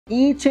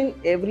each and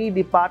every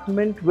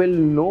department will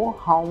know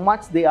how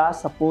much they are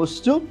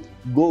supposed to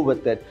go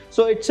with it.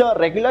 So it's a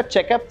regular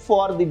checkup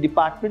for the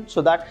department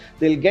so that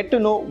they'll get to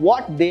know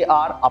what they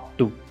are up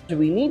to.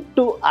 We need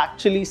to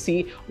actually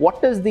see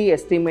what is the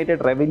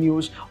estimated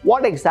revenues,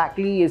 what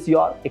exactly is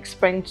your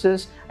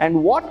expenses,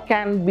 and what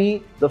can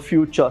be the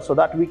future so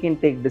that we can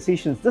take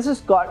decisions. This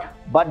is called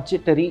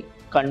budgetary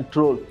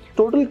control.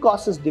 Total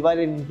cost is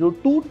divided into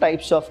two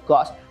types of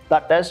cost.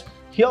 That is,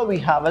 here we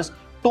have as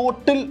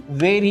total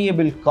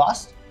variable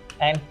cost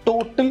and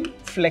total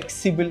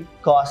flexible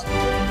cost.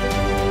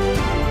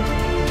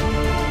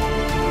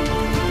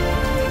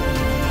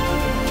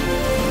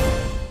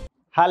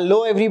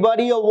 Hello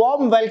everybody, a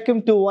warm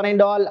welcome to one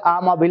and all.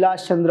 I'm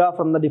Abhilash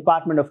from the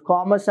Department of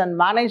Commerce and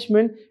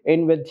Management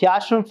in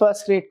Vidhyaashram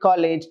First Grade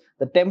College,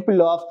 the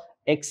Temple of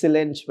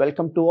Excellence.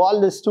 Welcome to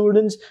all the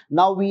students.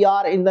 Now we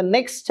are in the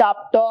next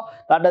chapter,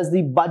 that is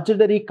the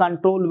budgetary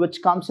control,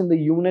 which comes in the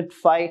unit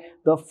 5.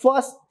 The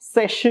first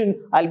session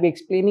I'll be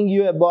explaining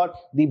you about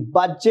the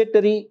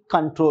budgetary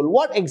control.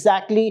 What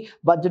exactly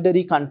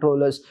budgetary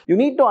control is? You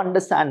need to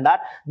understand that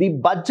the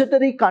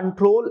budgetary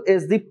control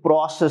is the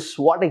process.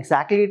 What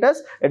exactly it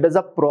is? It is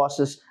a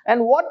process.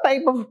 And what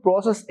type of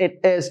process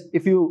it is,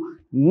 if you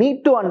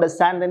need to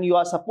understand, then you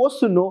are supposed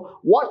to know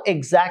what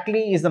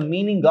exactly is the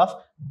meaning of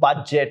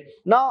budget.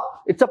 Now,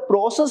 it's a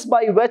process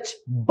by which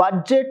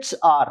budgets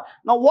are.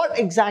 Now, what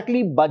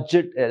exactly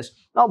budget is?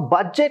 Now,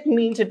 budget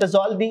means it is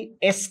all the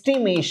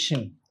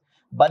estimation.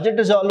 Budget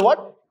is all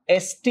what?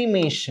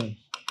 Estimation.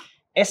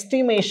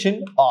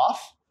 Estimation of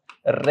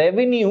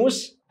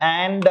revenues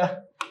and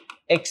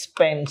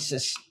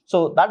expenses.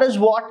 So, that is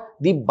what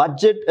the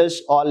budget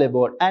is all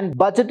about. And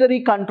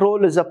budgetary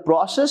control is a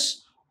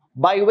process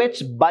by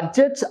which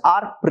budgets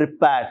are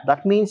prepared.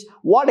 That means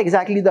what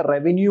exactly the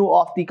revenue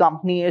of the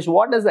company is,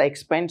 what is the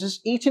expenses,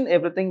 each and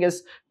everything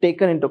is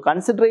taken into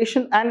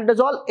consideration and it is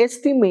all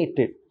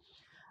estimated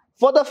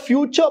for the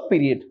future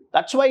period.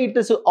 That's why it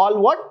is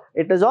all what?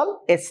 It is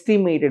all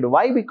estimated.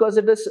 Why? Because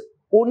it is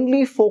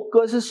only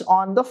focuses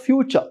on the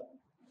future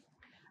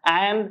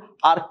and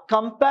are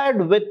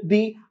compared with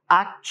the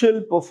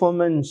actual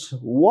performance,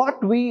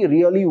 what we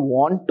really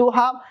want to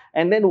have,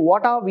 and then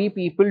what are we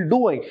people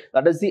doing.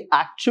 That is, the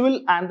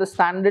actual and the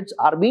standards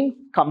are being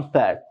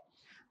compared.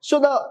 So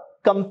the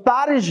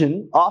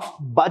comparison of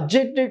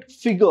budgeted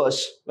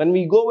figures, when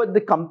we go with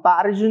the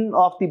comparison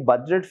of the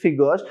budgeted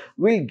figures,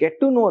 we'll get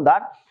to know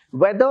that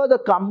whether the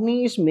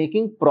company is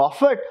making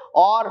profit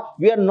or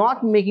we are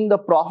not making the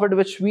profit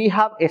which we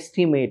have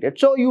estimated.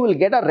 So you will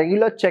get a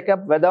regular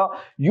checkup whether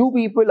you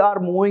people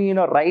are moving in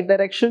the right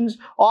directions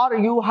or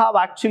you have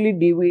actually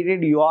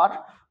deviated your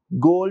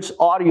goals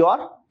or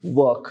your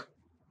work.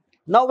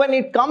 Now, when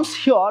it comes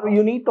here,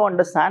 you need to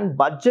understand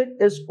budget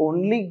is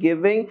only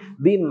giving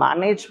the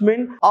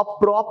management a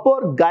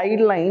proper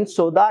guideline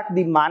so that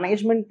the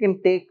management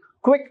can take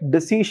quick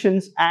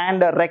decisions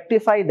and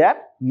rectify their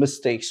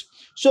mistakes.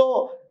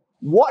 So,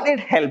 what it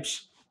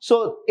helps?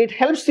 So, it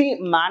helps the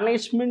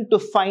management to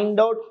find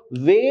out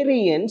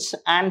variance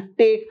and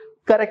take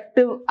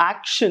corrective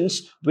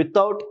actions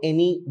without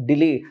any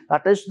delay.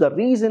 That is the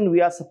reason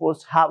we are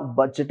supposed to have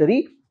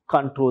budgetary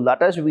control.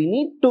 That is, we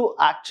need to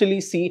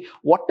actually see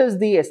what is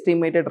the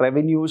estimated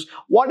revenues,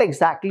 what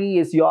exactly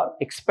is your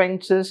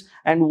expenses,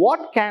 and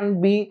what can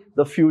be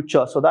the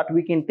future so that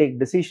we can take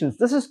decisions.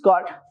 This is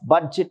called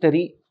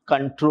budgetary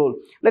control.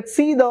 Let's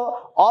see the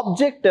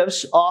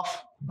objectives of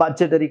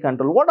budgetary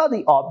control. What are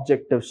the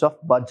objectives of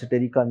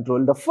budgetary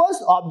control? The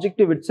first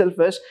objective itself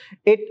is,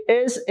 it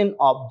is an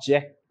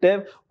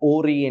objective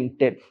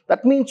oriented.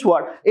 That means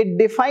what? It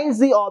defines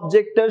the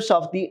objectives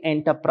of the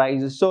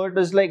enterprises. So it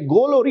is like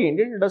goal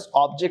oriented, it is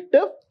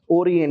objective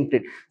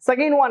oriented.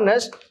 Second one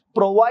is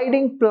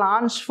providing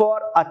plans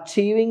for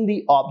achieving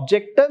the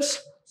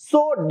objectives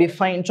so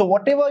defined. So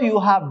whatever you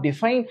have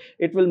defined,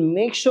 it will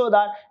make sure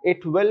that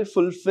it will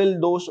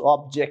fulfill those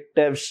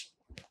objectives.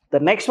 The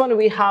next one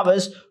we have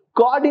is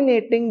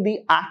coordinating the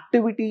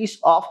activities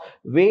of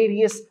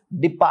various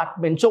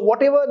departments. So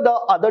whatever the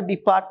other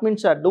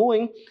departments are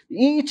doing,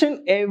 each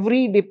and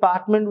every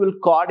department will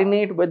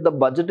coordinate with the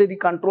budgetary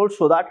control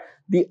so that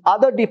the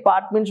other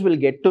departments will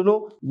get to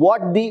know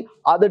what the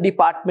other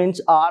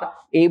departments are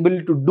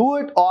able to do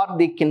it or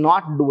they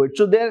cannot do it.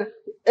 So there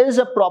is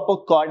a proper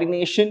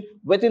coordination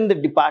within the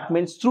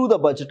departments through the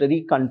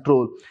budgetary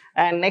control.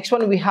 And next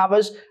one we have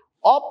is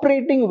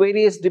operating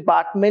various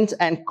departments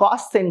and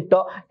cost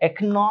center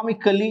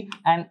economically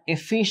and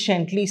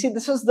efficiently. See,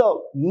 this is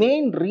the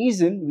main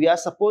reason we are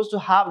supposed to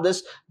have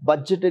this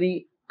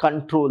budgetary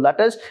control. That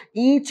is,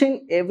 each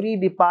and every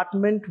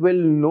department will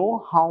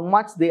know how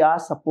much they are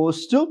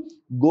supposed to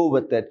go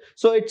with it.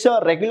 So it's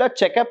a regular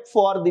checkup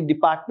for the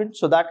department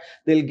so that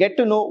they'll get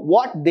to know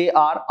what they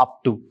are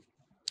up to.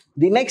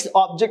 The next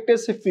objective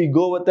is, if we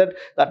go with it,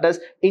 that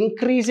is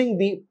increasing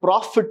the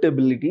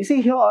profitability.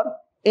 See here,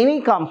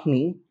 any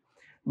company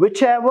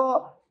whichever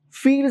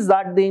feels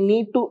that they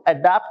need to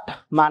adapt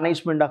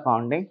management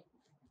accounting,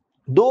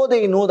 though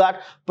they know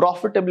that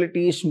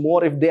profitability is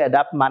more if they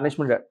adapt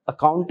management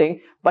accounting,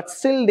 but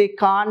still they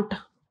can't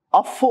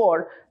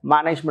afford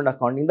management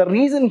accounting. The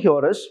reason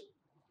here is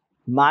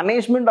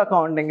management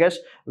accounting is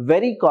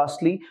very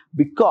costly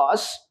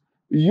because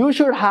you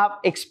should have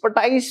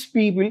expertise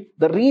people.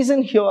 The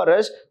reason here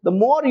is the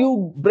more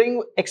you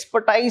bring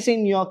expertise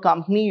in your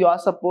company, you are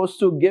supposed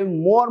to give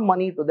more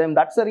money to them.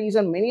 That's the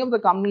reason many of the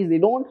companies, they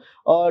don't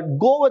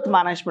go with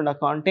management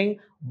accounting.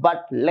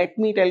 But let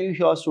me tell you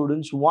here,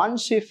 students,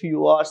 once if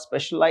you are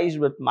specialized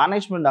with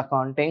management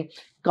accounting,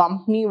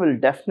 company will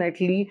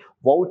definitely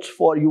vouch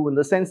for you, in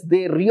the sense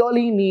they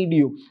really need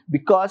you,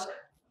 because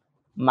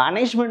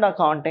management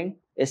accounting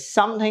is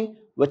something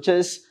which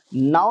is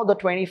now the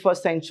 21st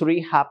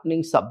century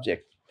happening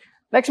subject.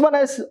 Next one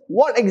is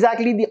what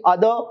exactly the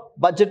other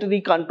budgetary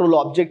control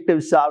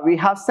objectives are. We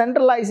have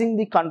centralizing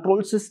the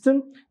control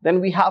system, then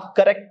we have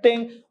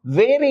correcting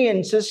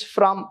variances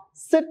from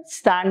set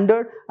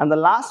standard, and the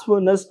last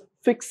one is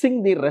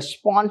fixing the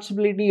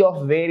responsibility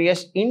of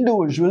various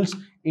individuals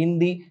in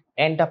the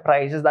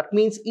enterprises. That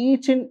means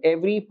each and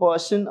every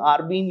person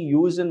are being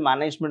used in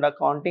management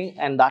accounting,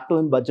 and that too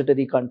in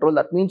budgetary control.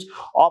 That means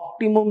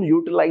optimum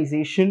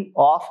utilization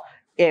of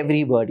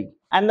everybody.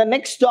 And the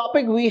next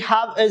topic we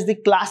have is the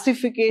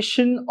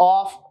classification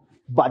of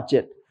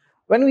budget.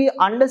 When we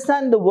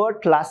understand the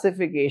word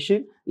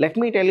classification, let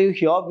me tell you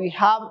here, we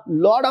have a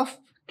lot of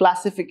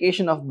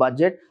classification of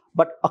budget,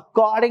 but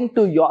according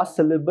to your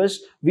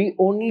syllabus, we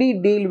only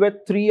deal with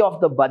 3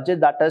 of the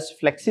budget, that is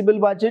flexible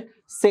budget,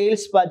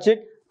 sales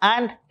budget,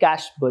 and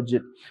cash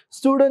budget.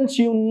 Students,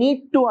 you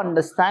need to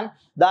understand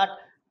that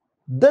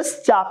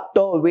this chapter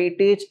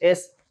weightage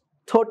is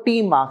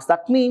 30 marks.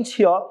 That means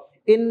here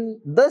in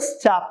this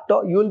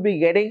chapter you will be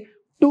getting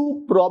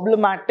 2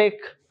 problematic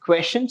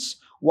questions.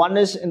 One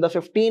is in the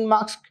 15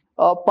 marks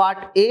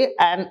part A,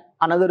 and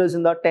another is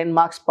in the 10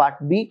 marks part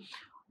B.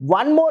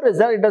 One more is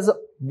that it is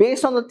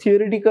based on the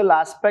theoretical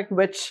aspect,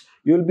 which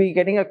you will be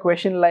getting a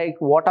question like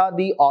what are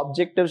the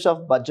objectives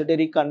of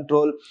budgetary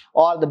control,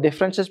 or the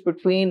differences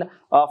between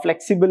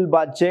flexible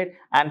budget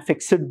and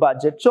fixed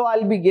budget. So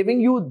I'll be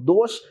giving you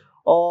those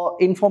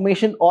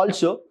information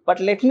also, but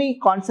let me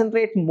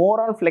concentrate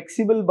more on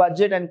flexible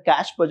budget and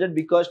cash budget,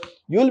 because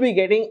you'll be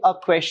getting a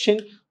question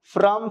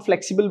from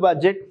flexible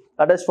budget,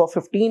 that is for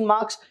 15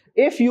 marks.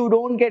 If you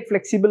don't get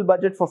flexible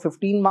budget for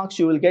 15 marks,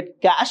 you will get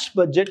cash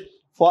budget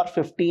for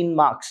 15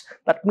 marks.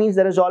 That means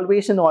there is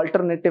always an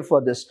alternative for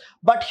this.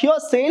 But here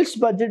sales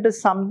budget is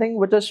something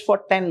which is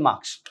for 10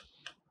 marks.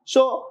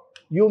 So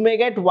you may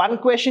get one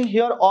question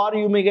here, or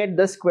you may get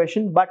this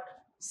question, but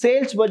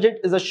sales budget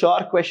is a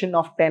sure question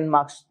of 10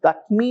 marks.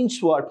 That means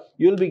what?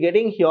 You'll be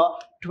getting here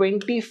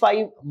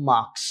 25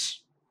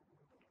 marks.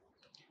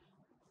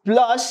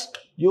 Plus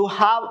you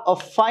have a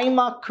 5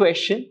 mark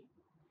question,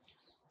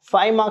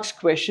 5 marks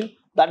question.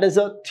 That is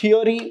a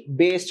theory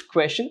based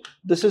question.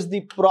 This is the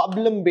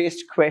problem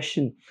based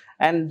question,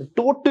 and the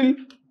total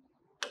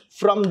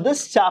from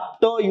this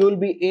chapter you will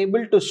be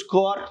able to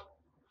score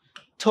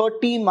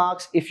 30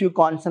 marks if you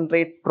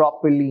concentrate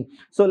properly.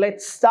 So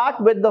let's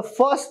start with the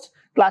first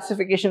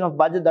classification of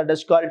budget, that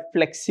is called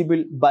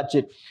flexible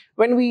budget.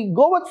 When we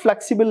go with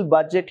flexible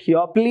budget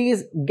here,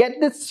 please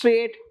get this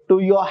straight to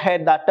your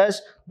head, that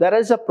is there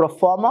is a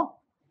Proforma.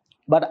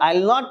 But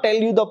I'll not tell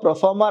you the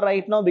Proforma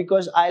right now,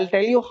 because I'll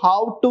tell you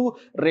how to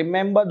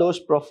remember those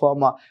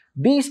Proforma.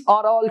 These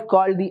are all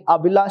called the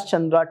Abhilash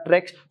Chandra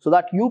tricks, so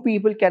that you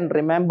people can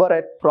remember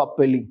it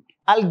properly.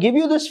 I'll give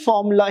you this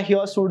formula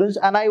here, students,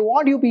 and I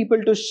want you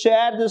people to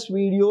share this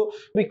video,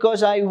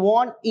 because I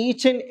want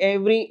each and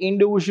every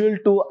individual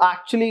to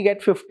actually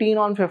get 15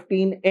 on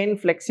 15 in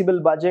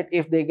flexible budget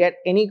if they get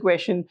any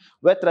question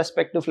with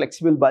respect to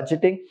flexible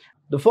budgeting.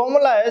 The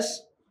formula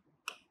is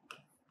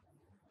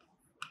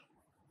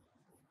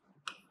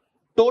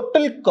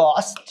total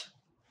cost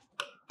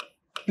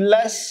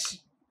plus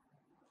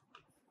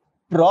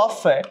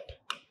profit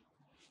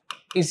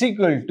is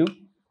equal to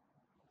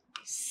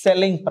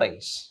selling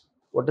price.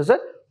 What is it?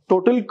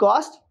 Total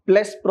cost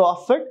plus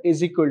profit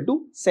is equal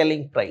to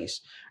selling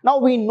price. Now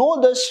we know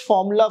this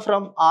formula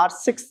from our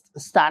 6th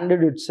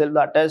standard itself,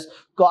 that is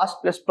cost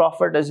plus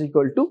profit is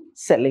equal to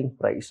selling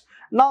price.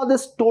 Now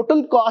this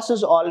total cost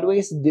is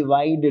always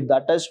divided,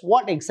 that is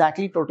what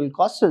exactly total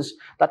cost is.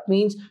 That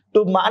means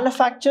to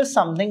manufacture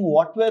something,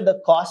 what were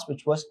the costs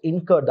which was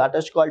incurred, that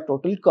is called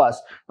total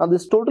cost. Now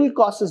this total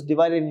cost is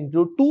divided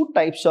into 2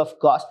 types of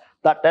cost,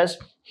 that is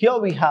here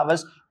we have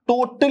as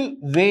total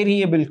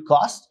variable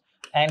cost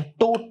and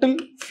total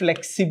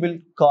flexible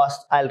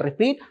cost. I'll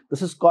repeat,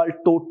 this is called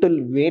total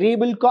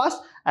variable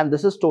cost and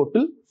this is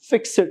total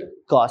fixed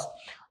cost.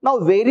 Now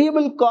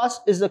variable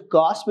cost is a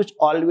cost which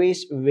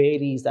always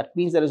varies. That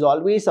means there is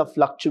always a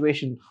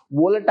fluctuation.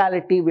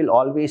 Volatility will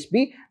always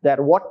be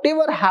there.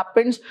 Whatever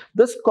happens,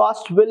 this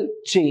cost will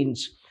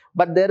change.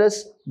 But there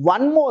is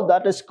one more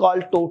that is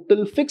called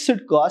total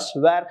fixed cost,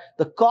 where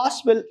the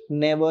cost will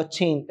never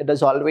change. It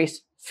is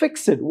always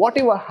fixed.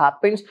 Whatever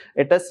happens,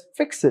 it is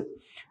fixed.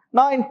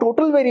 Now in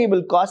total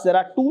variable cost, there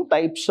are 2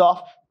 types of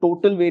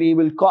total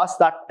variable cost,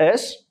 that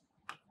is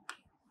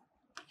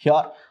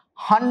here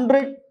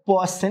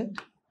 100%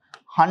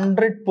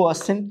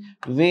 100%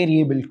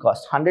 variable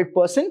cost.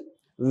 100%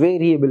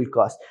 variable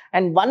cost.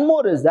 And one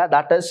more is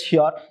that is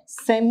here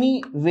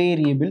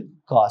semi-variable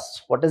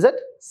cost. What is it?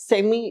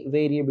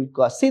 Semi-variable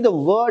cost. See, the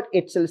word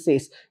itself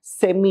says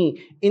semi,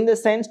 in the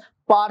sense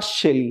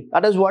partially.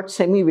 That is what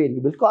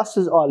semi-variable cost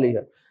is all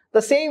here.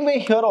 The same way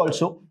here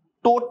also,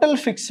 total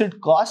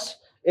fixed cost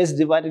is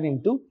divided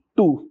into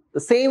two. The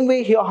same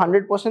way here,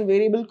 100%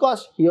 variable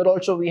cost. Here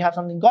also we have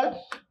something called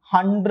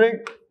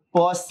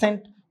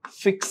 100%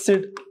 fixed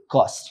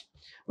cost.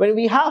 When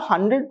we have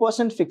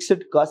 100%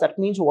 fixed cost, that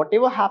means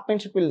whatever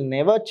happens, it will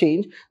never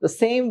change. The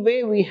same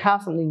way we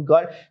have something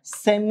called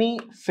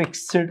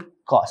semi-fixed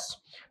cost.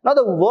 Now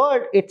the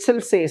word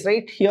itself says,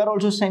 right, here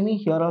also semi,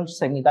 here also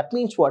semi. That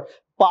means what?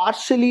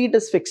 Partially it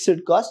is fixed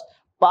cost,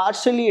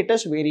 partially it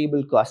is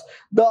variable cost.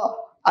 The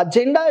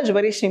agenda is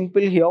very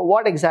simple here.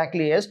 What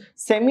exactly is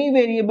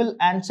semi-variable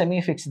and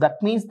semi-fixed?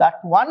 That means that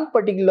one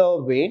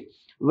particular way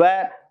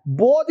where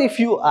both if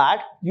you add,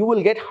 you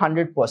will get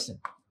 100%.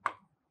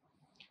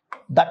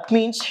 That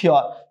means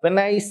here, when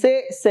I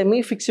say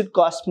semi-fixed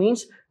cost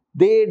means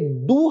they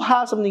do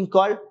have something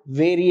called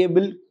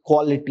variable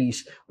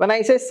qualities. When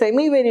I say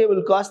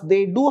semi-variable cost,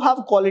 they do have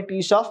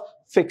qualities of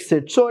fixed.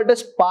 So it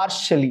is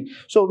partially.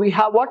 So we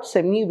have what?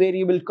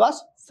 Semi-variable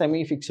cost,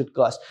 semi-fixed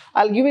cost.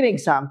 I'll give you an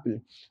example.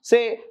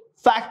 Say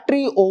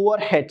factory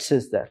overheads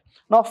is there.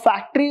 Now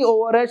factory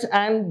overheads,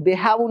 and they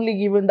have only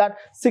given that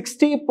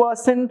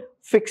 60%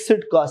 fixed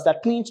cost.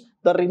 That means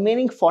the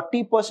remaining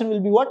 40%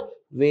 will be what?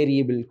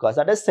 Variable cost.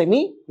 That is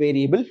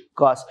semi-variable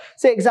cost.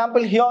 Say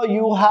example here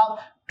you have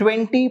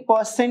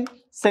 20%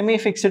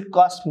 semi-fixed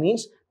cost,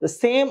 means the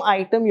same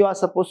item you are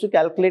supposed to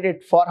calculate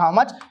it for how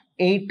much?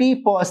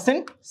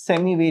 80%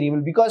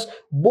 semi-variable, because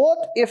both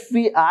if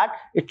we add,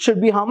 it should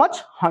be how much?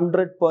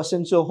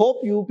 100%. So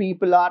hope you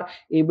people are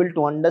able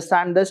to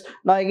understand this.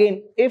 Now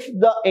again, if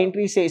the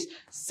entry says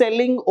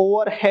selling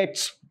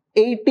overheads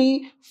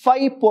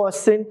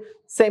 85%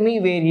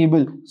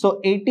 semi-variable, so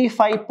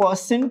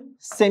 85%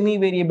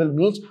 semi-variable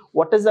means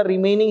what is the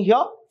remaining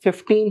here?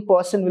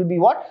 15% will be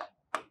what?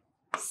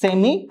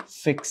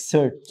 Semi-fixed.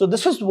 So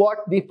this is what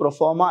the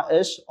Proforma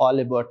is all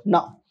about.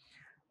 Now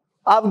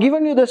I've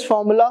given you this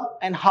formula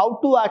and how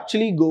to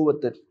actually go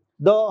with it.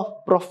 The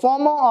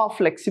Proforma of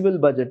flexible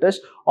budget is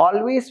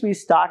always we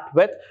start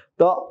with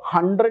the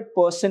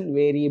 100%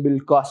 variable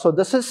cost. So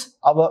this is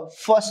our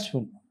first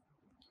one.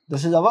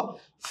 This is our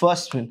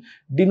first one.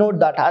 Denote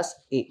that as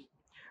A.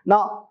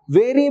 Now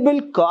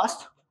variable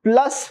cost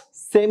plus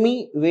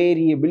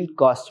semi-variable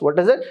cost. What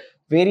is it?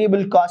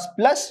 Variable cost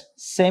plus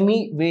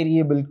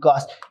semi-variable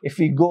cost. If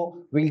we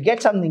go, we'll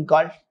get something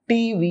called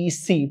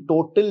TVC,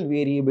 total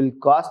variable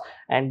cost,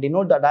 and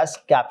denote that as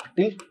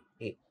capital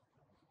A.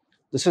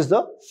 This is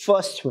the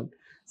first one.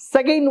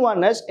 Second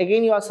one is,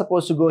 again you are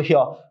supposed to go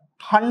here,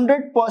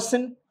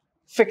 100%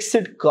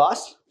 fixed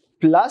cost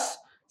plus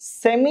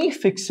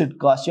semi-fixed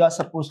cost. You are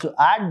supposed to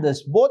add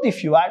this. Both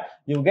if you add,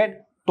 you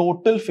get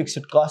total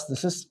fixed cost.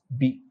 This is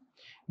B.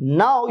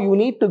 Now you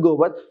need to go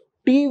with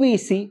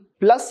TVC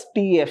plus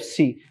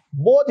TFC.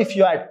 Both if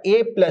you add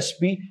A plus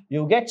B,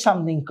 you get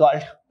something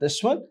called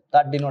this one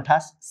that denote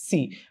as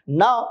C.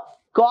 Now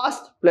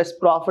cost plus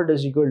profit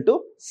is equal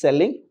to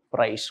selling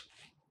price.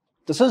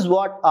 This is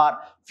what our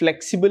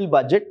flexible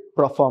budget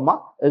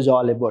Proforma is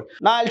all about.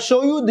 Now I'll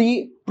show you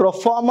the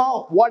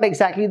Proforma, what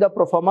exactly the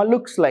Proforma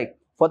looks like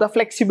for the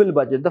flexible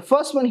budget. The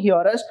first one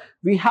here is,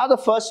 we have the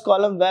first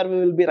column where we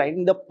will be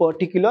writing the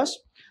particulars.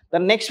 The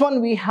next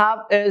one we have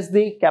is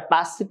the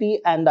capacity,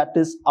 and that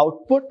is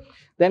output.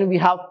 Then we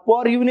have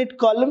per unit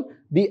column,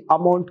 the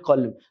amount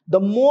column. The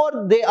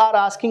more they are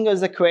asking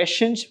us the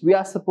questions, we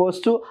are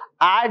supposed to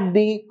add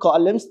the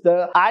columns.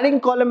 The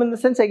adding column in the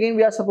sense, again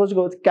we are supposed to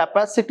go with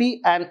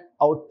capacity and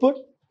output.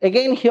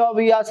 Again here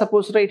we are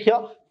supposed to write here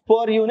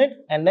per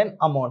unit and then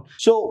amount.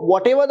 So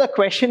whatever the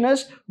question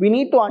is, we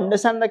need to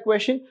understand the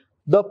question.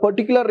 The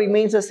particular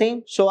remains the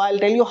same. So I'll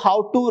tell you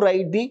how to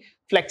write the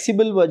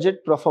flexible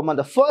budget Proforma.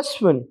 The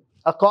first one,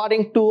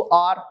 according to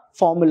our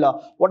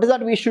formula, what is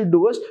that we should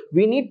do is,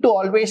 we need to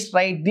always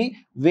write the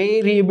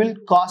variable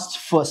cost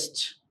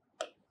first.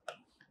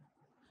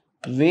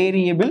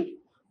 Variable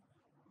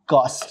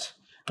cost.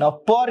 Now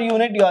per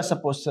unit you are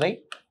supposed to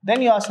write,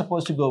 then you are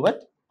supposed to go with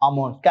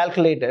amount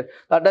calculated.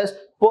 That is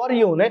per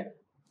unit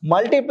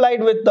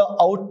multiplied with the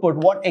output,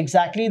 what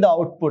exactly the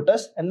output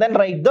is, and then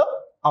write the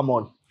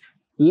amount.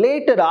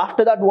 Later,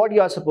 after that, what you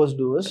are supposed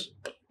to do is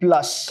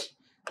plus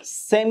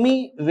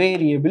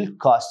semi-variable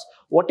cost.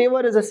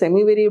 Whatever is a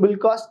semi-variable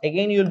cost,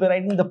 again you will be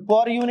writing the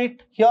per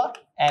unit here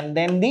and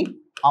then the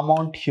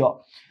amount here.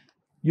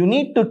 You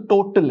need to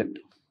total it.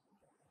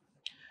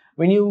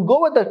 When you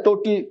go with the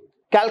total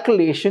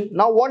calculation,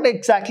 now what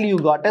exactly you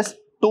got is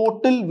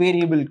total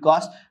variable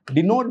cost.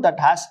 Denote that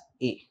as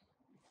A.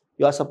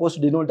 You are supposed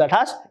to denote that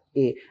as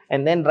A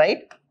and then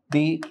write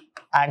the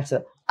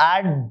answer.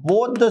 Add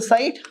both the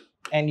side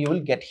and you will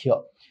get here.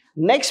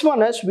 Next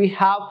one is, we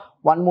have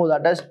one more,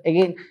 that is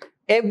again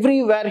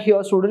everywhere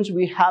here students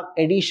we have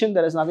addition.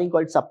 There is nothing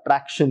called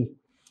subtraction.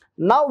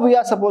 Now we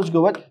are supposed to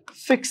go with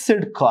fixed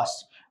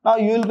cost. Now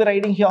you will be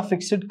writing here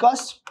fixed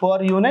cost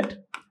per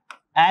unit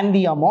and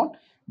the amount,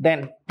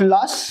 then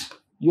plus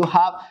you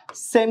have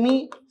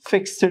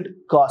semi-fixed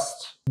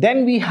cost.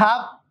 Then we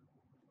have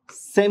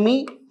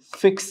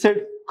semi-fixed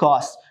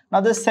cost.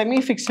 Now the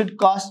semi-fixed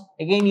cost,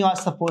 again you are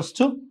supposed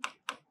to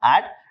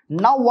add.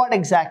 Now what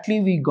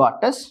exactly we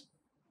got is,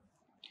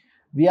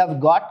 we have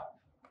got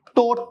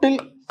total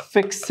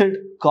fixed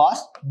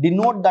cost,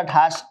 denote that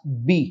as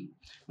B.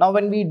 Now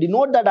when we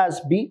denote that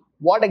as B,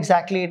 what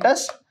exactly it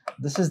is?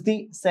 This is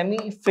the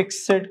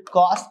semi-fixed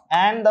cost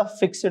and the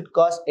fixed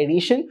cost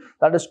addition,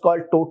 that is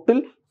called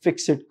total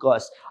fixed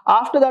cost.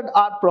 After that,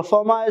 our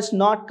proforma is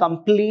not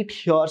complete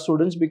here,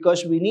 students,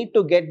 because we need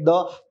to get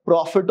the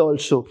profit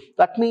also.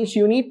 That means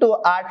you need to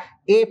add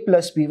A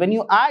plus B. When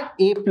you add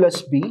A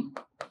plus B,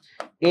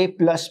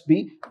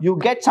 you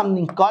get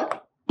something called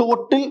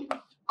total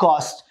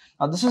cost.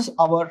 Now this is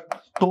our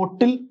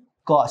total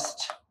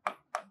cost.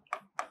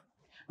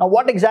 Now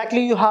what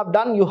exactly you have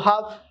done? You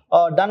have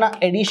done an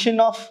addition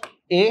of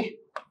A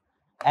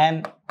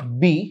and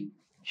B.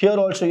 Here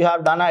also you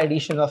have done an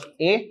addition of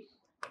A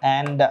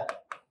and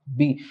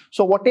B.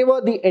 So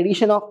whatever the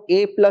addition of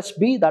A plus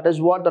B, that is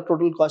what the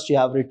total cost you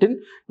have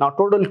written. Now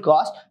total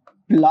cost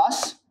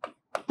plus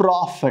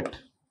profit.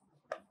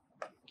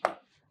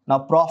 Now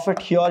profit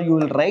here you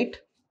will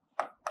write,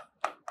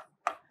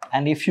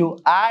 and if you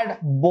add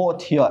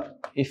both here,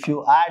 if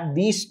you add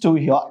these two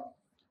here,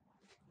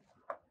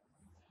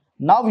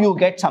 now you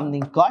get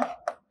something called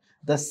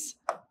the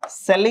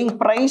selling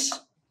price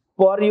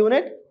per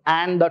unit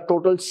and the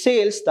total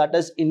sales, that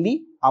is in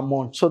the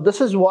amount. So this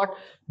is what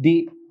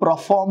the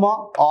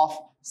proforma of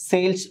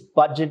sales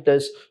budget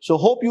is. So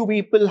hope you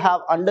people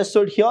have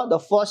understood here. The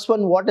first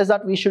one, what is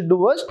that we should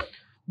do is,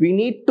 we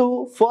need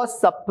to first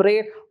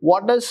separate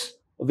what is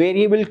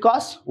variable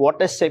cost,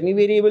 what is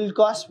semi-variable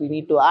cost, we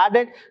need to add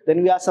it.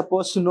 Then we are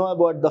supposed to know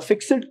about the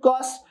fixed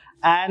cost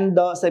and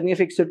the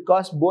semi-fixed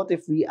cost. Both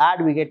if we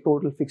add, we get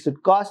total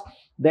fixed cost.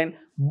 Then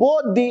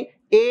both the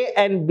A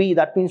and B,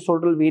 that means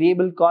total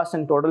variable cost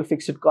and total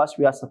fixed cost,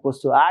 we are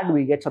supposed to add,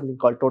 we get something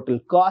called total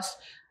cost.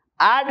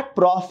 Add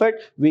profit,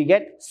 we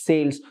get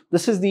sales.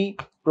 This is the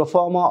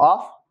proforma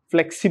of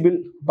flexible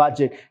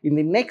budget. In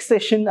the next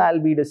session, I'll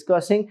be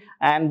discussing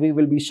and we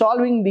will be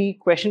solving the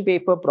question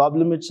paper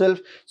problem itself.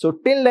 So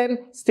till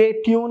then,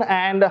 stay tuned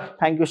and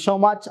thank you so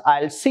much.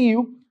 I'll see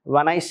you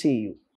when I see you.